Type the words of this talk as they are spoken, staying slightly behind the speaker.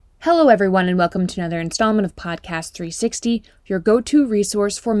Hello, everyone, and welcome to another installment of Podcast 360, your go-to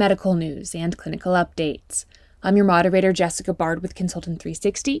resource for medical news and clinical updates. I'm your moderator, Jessica Bard with Consultant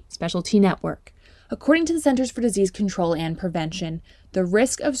 360 Specialty Network. According to the Centers for Disease Control and Prevention, the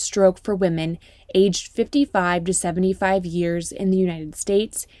risk of stroke for women aged 55 to 75 years in the United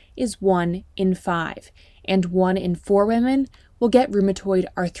States is 1 in 5, and 1 in 4 women will get rheumatoid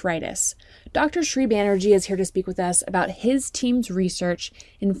arthritis. Dr. Sri Banerjee is here to speak with us about his team's research,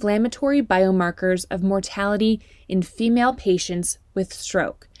 inflammatory biomarkers of mortality in female patients with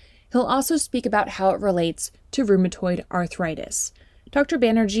stroke. He'll also speak about how it relates to rheumatoid arthritis. Dr.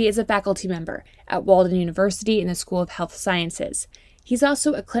 Banerjee is a faculty member at Walden University in the School of Health Sciences. He's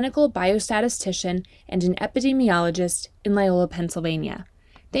also a clinical biostatistician and an epidemiologist in Loyola, Pennsylvania.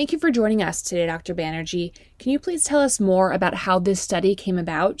 Thank you for joining us today, Dr. Banerjee. Can you please tell us more about how this study came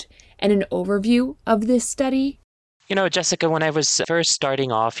about and an overview of this study? Jessica, when I was first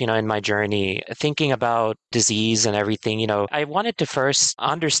starting off, in my journey, thinking about disease and everything, I wanted to first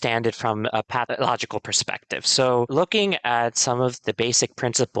understand it from a pathological perspective. So looking at some of the basic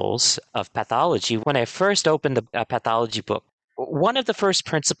principles of pathology, when I first opened the pathology book, one of the first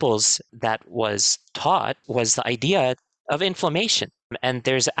principles that was taught was the idea of inflammation. And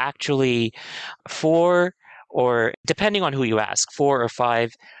there's actually 4, or depending on who you ask, 4 or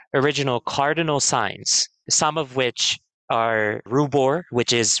 5 original cardinal signs, some of which are rubor,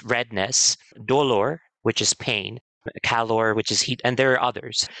 which is redness, dolor, which is pain, calor, which is heat, and there are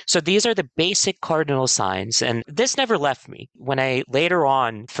others. So these are the basic cardinal signs, and this never left me. When I later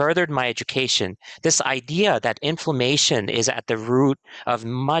on furthered my education, this idea that inflammation is at the root of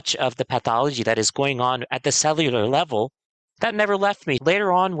much of the pathology that is going on at the cellular level, that never left me.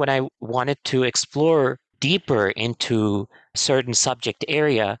 Later on, when I wanted to explore deeper into a certain subject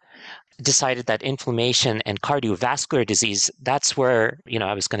area, decided that inflammation and cardiovascular disease, that's where,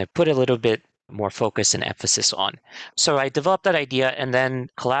 I was going to put a little bit more focus and emphasis on. So I developed that idea and then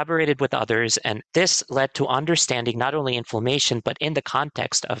collaborated with others. And this led to understanding not only inflammation, but in the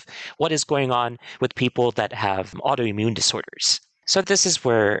context of what is going on with people that have autoimmune disorders. So this is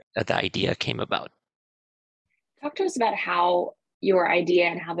where the idea came about. Talk to us about how your idea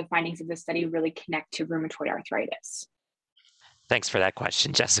and how the findings of this study really connect to rheumatoid arthritis. Thanks for that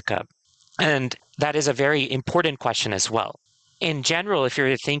question, Jessica. And that is a very important question as well. In general, if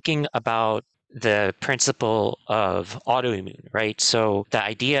you're thinking about the principle of autoimmune, right? So the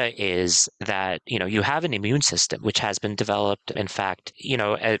idea is that, you have an immune system which has been developed, in fact,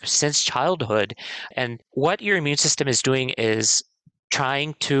 since childhood. And what your immune system is doing is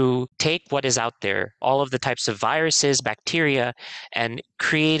trying to take what is out there, all of the types of viruses, bacteria, and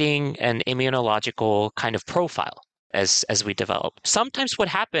creating an immunological kind of profile as we develop. Sometimes what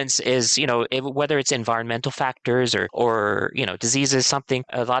happens is, whether it's environmental factors or diseases, something,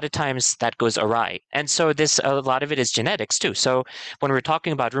 a lot of times that goes awry. And so a lot of it is genetics too. So when we're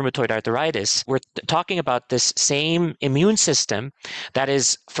talking about rheumatoid arthritis, we're talking about this same immune system that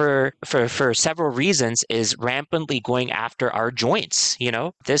is for several reasons is rampantly going after our joints.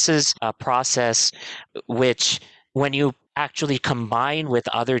 This is a process which, when you actually combine with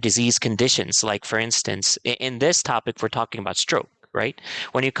other disease conditions, like for instance, in this topic, we're talking about stroke, right?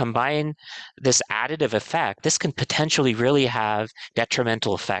 When you combine this additive effect, this can potentially really have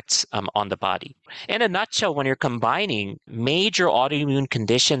detrimental effects on the body. In a nutshell, when you're combining major autoimmune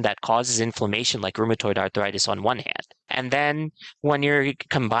condition that causes inflammation, like rheumatoid arthritis on one hand, and then when you're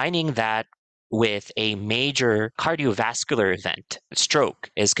combining that with a major cardiovascular event, stroke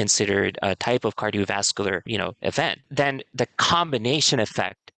is considered a type of cardiovascular, event, then the combination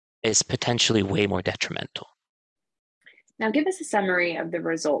effect is potentially way more detrimental. Now, give us a summary of the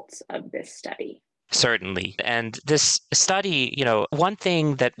results of this study. Certainly. And this study, one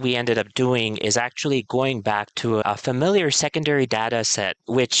thing that we ended up doing is actually going back to a familiar secondary data set,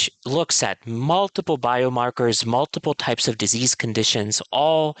 which looks at multiple biomarkers, multiple types of disease conditions,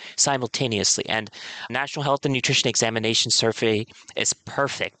 all simultaneously. And National Health and Nutrition Examination Survey is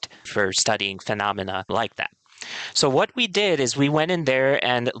perfect for studying phenomena like that. So what we did is we went in there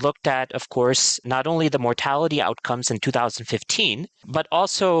and looked at, of course, not only the mortality outcomes in 2015, but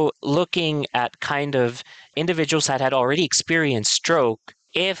also looking at kind of individuals that had already experienced stroke,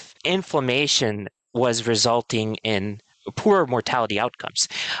 if inflammation was resulting in poor mortality outcomes.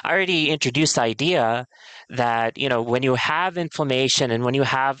 I already introduced the idea that, when you have inflammation and when you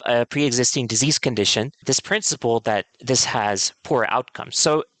have a pre-existing disease condition, this principle that this has poor outcomes.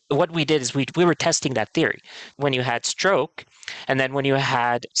 So what we did is we were testing that theory. When you had stroke, and then when you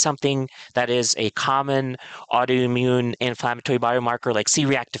had something that is a common autoimmune inflammatory biomarker like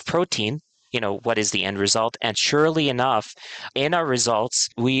C-reactive protein, what is the end result. And surely enough, in our results,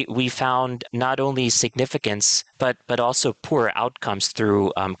 we found not only significance, but also poor outcomes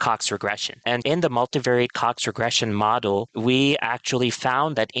through Cox regression. And in the multivariate Cox regression model, we actually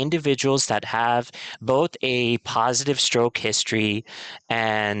found that individuals that have both a positive stroke history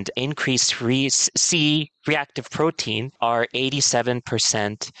and increased C reactive protein are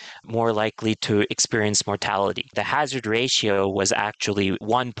 87% more likely to experience mortality. The hazard ratio was actually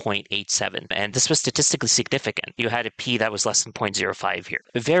 1.87, and this was statistically significant. You had a p that was less than 0.05 here.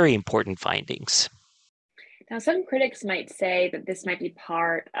 Very important findings. Now, some critics might say that this might be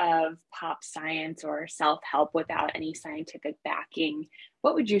part of pop science or self-help without any scientific backing.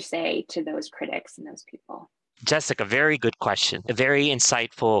 What would you say to those critics and those people? Jessica, very good question. Very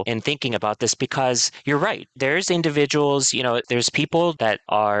insightful in thinking about this, because you're right. There's individuals, there's people that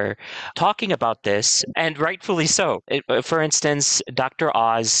are talking about this, and rightfully so. For instance, Dr.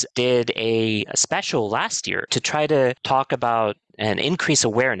 Oz did a special last year to try to talk about and increase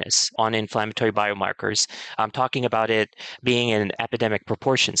awareness on inflammatory biomarkers. I'm talking about it being in epidemic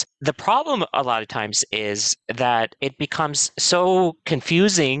proportions. The problem a lot of times is that it becomes so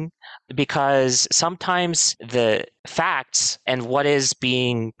confusing, because sometimes the facts and what is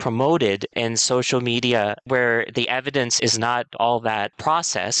being promoted in social media, where the evidence is not all that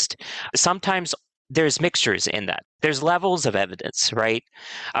processed, sometimes there's mixtures in that. There's levels of evidence, right?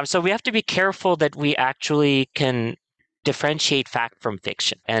 So we have to be careful that we actually can differentiate fact from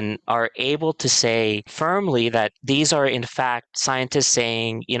fiction and are able to say firmly that these are in fact scientists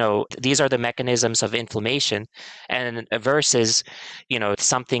saying, these are the mechanisms of inflammation, and versus,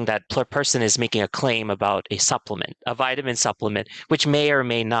 something that person is making a claim about a supplement, a vitamin supplement, which may or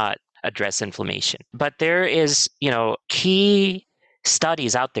may not address inflammation. But there is, key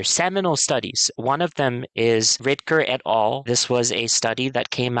studies out there, seminal studies. One of them is Ridker et al. This was a study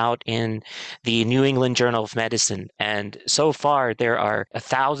that came out in the New England Journal of Medicine. And so far, there are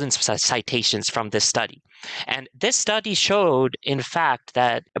thousands of citations from this study. And this study showed, in fact,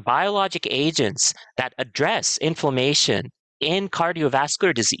 that biologic agents that address inflammation in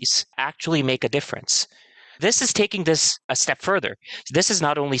cardiovascular disease actually make a difference. This is taking this a step further. This is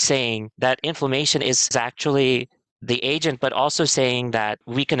not only saying that inflammation is actually the agent, but also saying that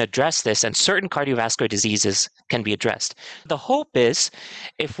we can address this and certain cardiovascular diseases can be addressed. The hope is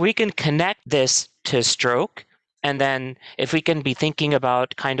if we can connect this to stroke, and then if we can be thinking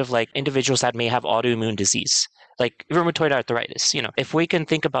about kind of like individuals that may have autoimmune disease, like rheumatoid arthritis, if we can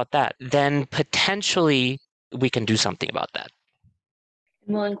think about that, then potentially we can do something about that.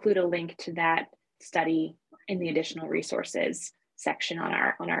 We'll include a link to that study in the additional resources section on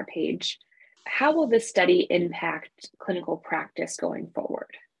our page. How will this study impact clinical practice going forward?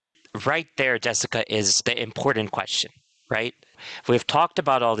 Right there, Jessica, is the important question, right? We've talked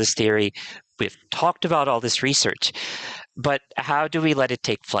about all this theory. We've talked about all this research, but how do we let it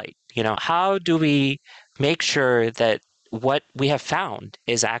take flight? How do we make sure that what we have found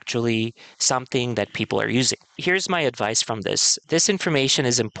is actually something that people are using? Here's my advice from this. This information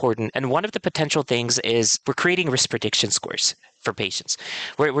is important. And one of the potential things is we're creating risk prediction scores for patients.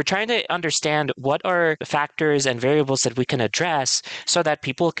 We're trying to understand what are factors and variables that we can address so that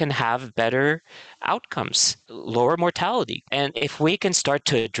people can have better outcomes, lower mortality. And if we can start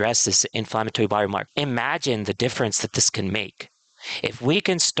to address this inflammatory biomarker, imagine the difference that this can make. If we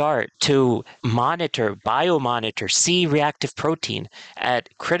can start to biomonitor C reactive protein at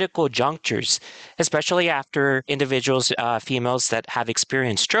critical junctures, especially after individuals, females that have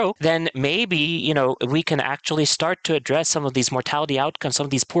experienced stroke, then maybe, we can actually start to address some of these mortality outcomes, some of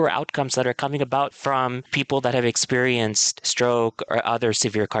these poor outcomes that are coming about from people that have experienced stroke or other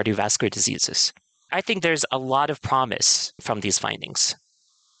severe cardiovascular diseases. I think there's a lot of promise from these findings.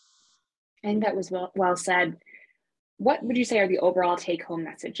 I think that was well said. What would you say are the overall take-home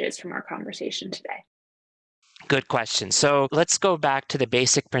messages from our conversation today? Good question. So let's go back to the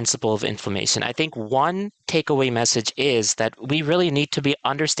basic principle of inflammation. I think one takeaway message is that we really need to be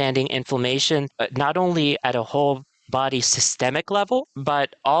understanding inflammation, not only at a whole body systemic level,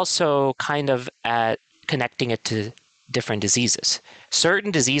 but also kind of at connecting it to different diseases. Certain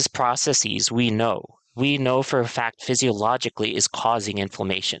disease processes we know for a fact physiologically is causing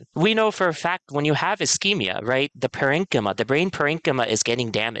inflammation. We know for a fact when you have ischemia, right, the parenchyma, the brain parenchyma is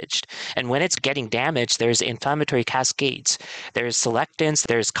getting damaged. And when it's getting damaged, there's inflammatory cascades. There's selectants,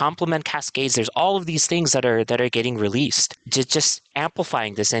 there's complement cascades, there's all of these things that are getting released, just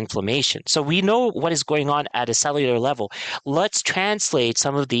amplifying this inflammation. So we know what is going on at a cellular level. Let's translate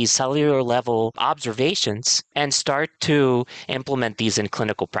some of these cellular level observations and start to implement these in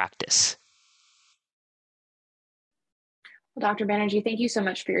clinical practice. Well, Dr. Banerjee, thank you so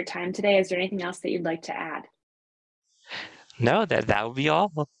much for your time today. Is there anything else that you'd like to add? No, that would be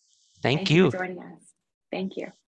all. Thank Thank you for you. joining us. Thank you.